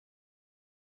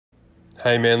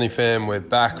Hey Manly fam, we're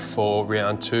back for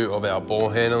round 2 of our ball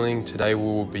handling. Today we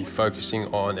will be focusing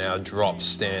on our drop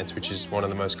stance, which is one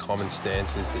of the most common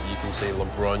stances that you can see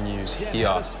LeBron use here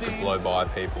to blow by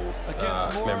people.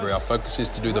 Remember, our focus is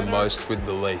to do the most with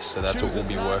the least, so that's what we'll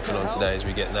be working on today as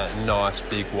we get in that nice,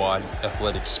 big, wide,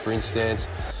 athletic sprint stance.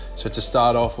 So to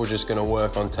start off, we're just going to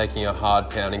work on taking a hard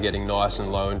pound and getting nice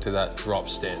and low into that drop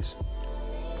stance.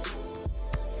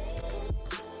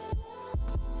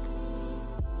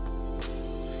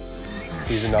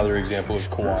 Here's another example of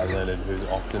Kawhi Leonard, who's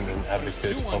often an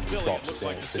advocate of the drop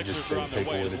stance to just beat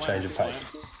people with a change of pace.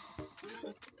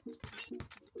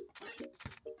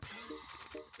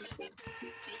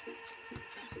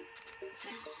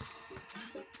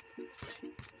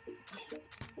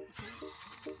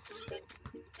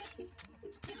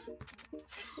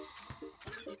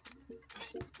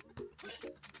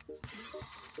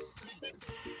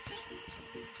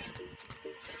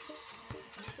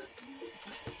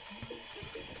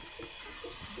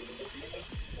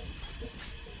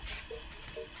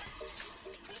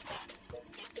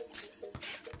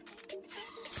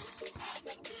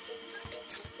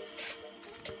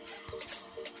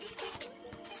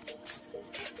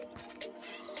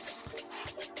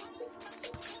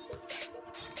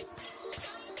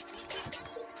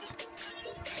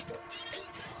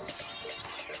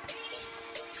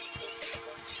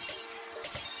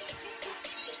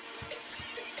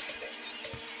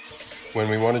 When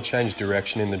we want to change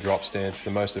direction in the drop stance,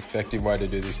 the most effective way to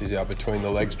do this is our between the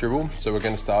legs dribble. So we're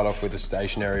going to start off with a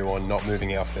stationary one, not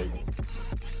moving our feet.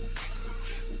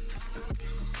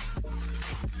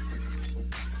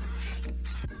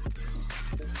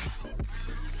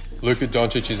 Luka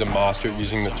Doncic is a master at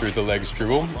using the through the legs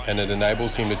dribble, and it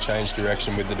enables him to change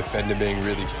direction with the defender being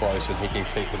really close, and he can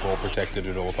keep the ball protected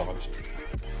at all times.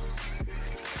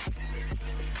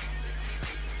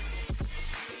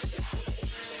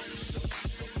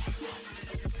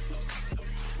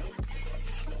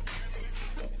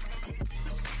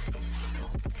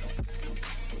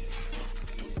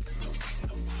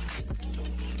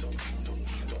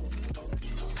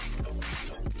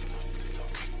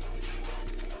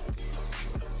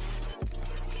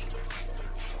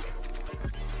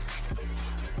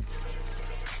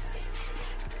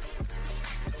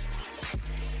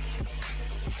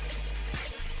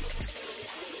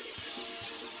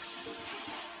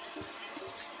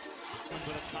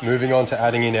 Moving on to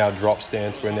adding in our drop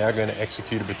stance, we're now going to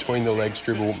execute a between the legs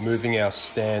dribble, moving our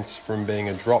stance from being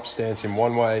a drop stance in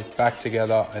one way, back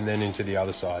together, and then into the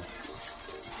other side.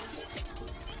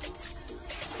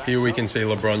 Here we can see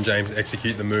LeBron James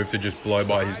execute the move to just blow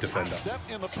by his defender.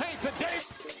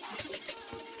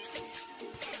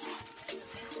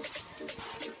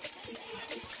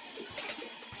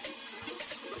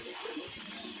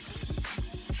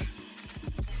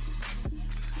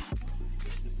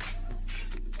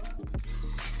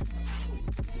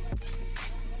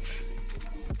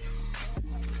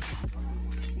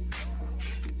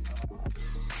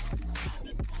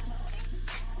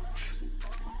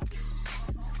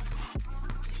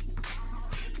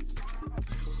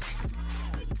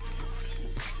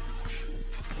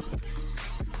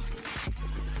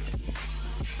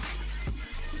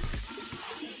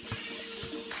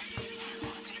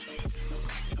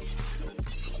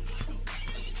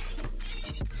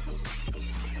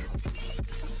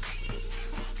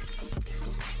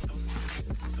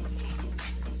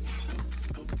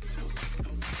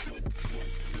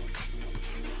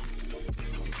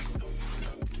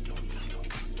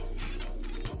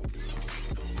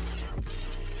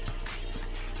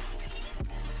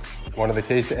 One of the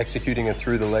keys to executing a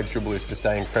through the legs dribble is to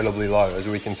stay incredibly low, as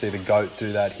we can see the GOAT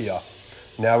do that here.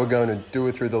 Now we're going to do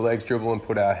it through the legs dribble and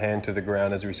put our hand to the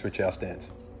ground as we switch our stance.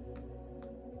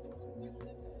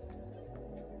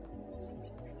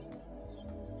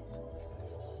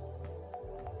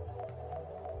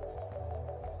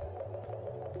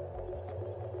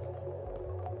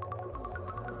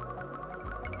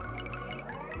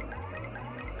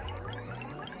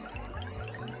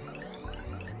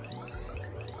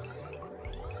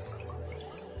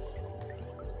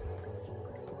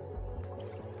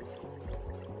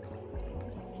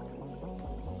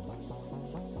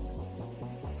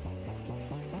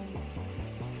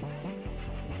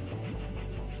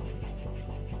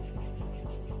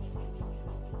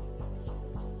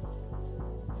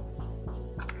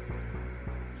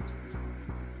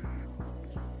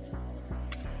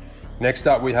 Next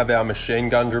up, we have our machine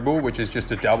gun dribble, which is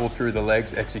just a double through the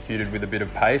legs executed with a bit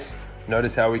of pace.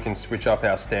 Notice how we can switch up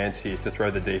our stance here to throw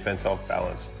the defense off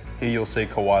balance. Here you'll see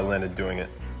Kawhi Leonard doing it.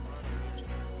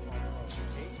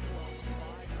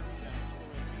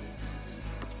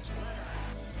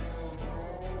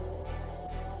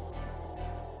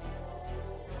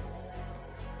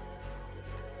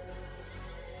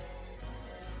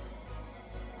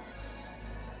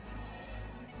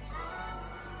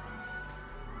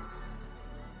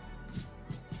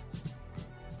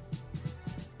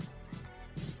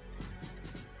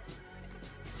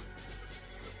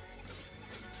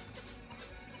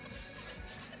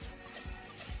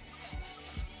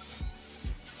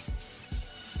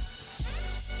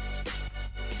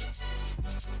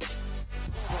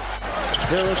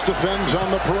 Harris defends on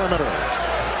the perimeter.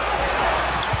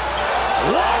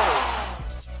 Whoa!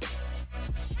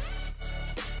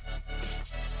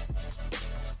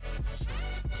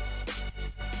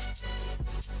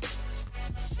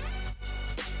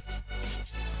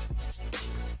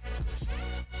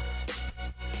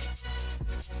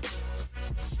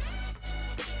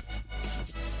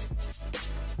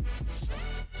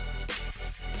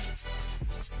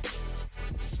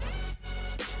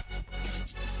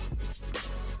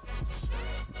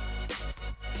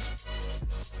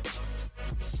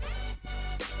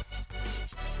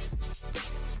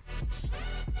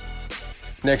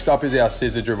 Next up is our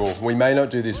scissor dribble. We may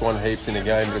not do this one heaps in a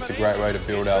game, but it's a great way to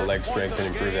build our leg strength and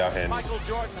improve our handling. Michael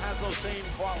Jordan has those same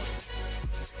qualities.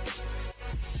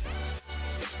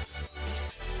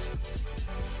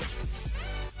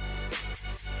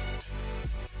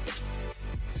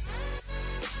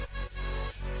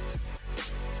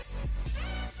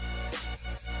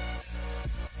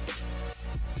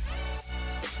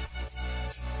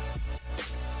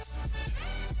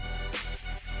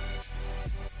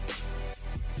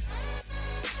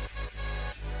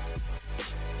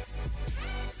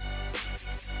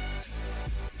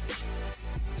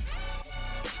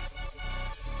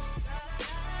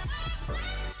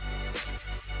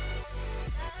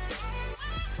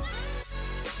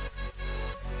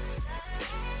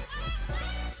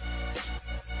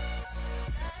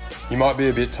 You might be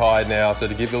a bit tired now, so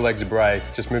to give the legs a break,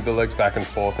 just move the legs back and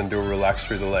forth and do a relax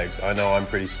through the legs. I know I'm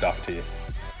pretty stuffed here.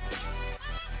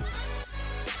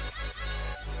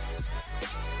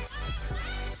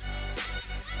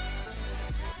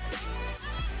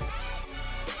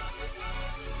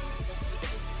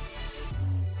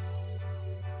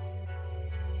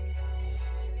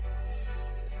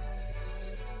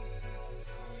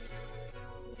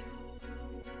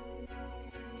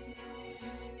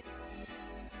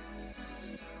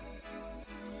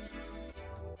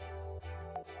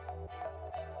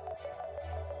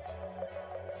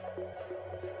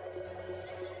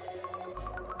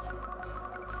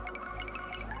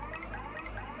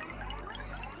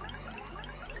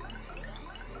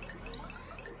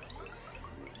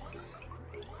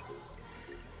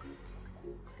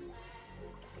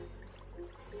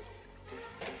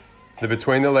 The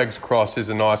between the legs cross is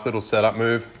a nice little setup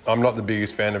move. I'm not the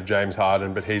biggest fan of James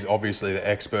Harden, but he's obviously the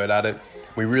expert at it.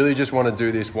 We really just want to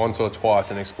do this once or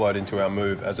twice and explode into our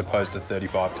move as opposed to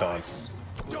 35 times.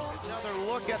 Another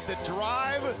look at the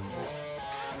drive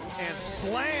and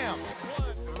slam.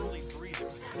 Early three.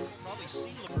 Probably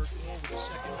seen LeVert go over the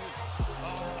second move.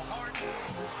 Oh, Harden.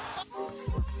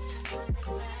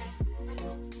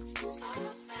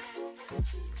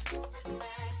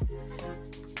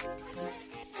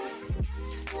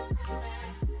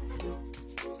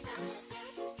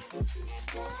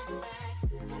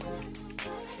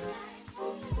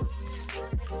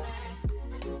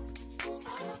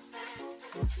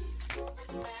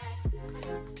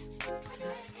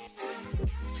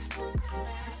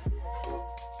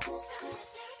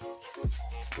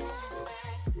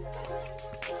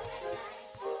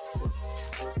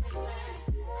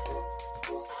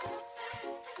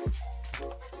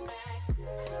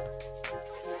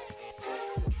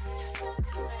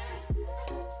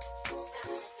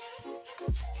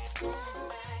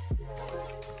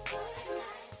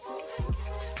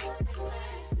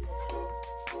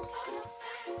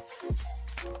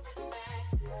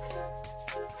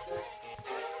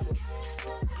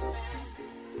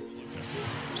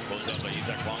 Closed up by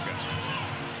Isaac Bonga.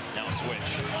 Now a switch.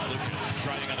 Luke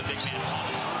driving on the big man.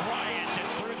 Thomas Bryant and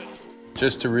through the...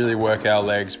 Just to really work our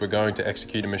legs, we're going to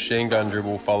execute a machine gun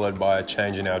dribble followed by a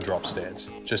change in our drop stance,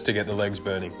 just to get the legs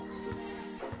burning.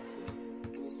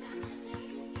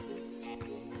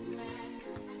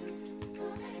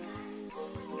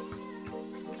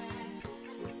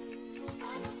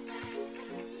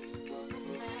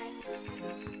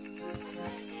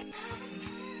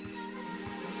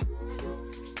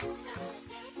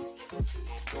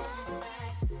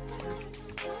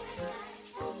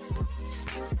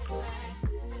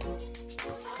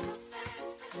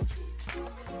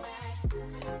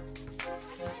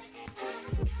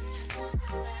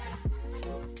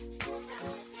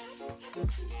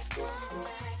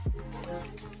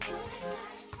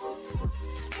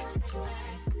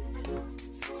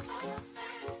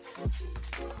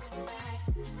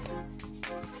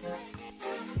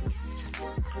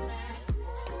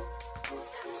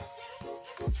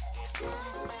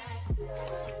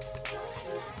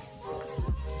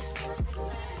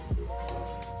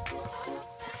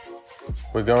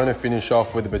 We're We're going to finish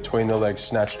off with a between the legs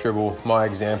snatch dribble. My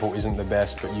example isn't the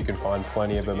best, but you can find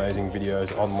plenty of amazing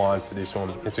videos online for this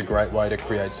one. It's a great way to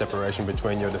create separation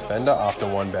between your defender after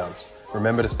one bounce.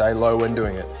 Remember to stay low when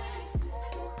doing it.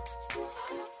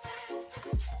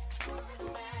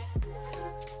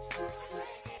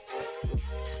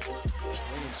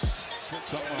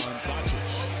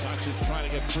 Doncic trying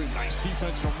to get free. Nice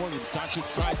defense from Williams.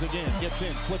 Doncic tries again, gets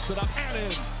in, flips it up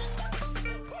and in.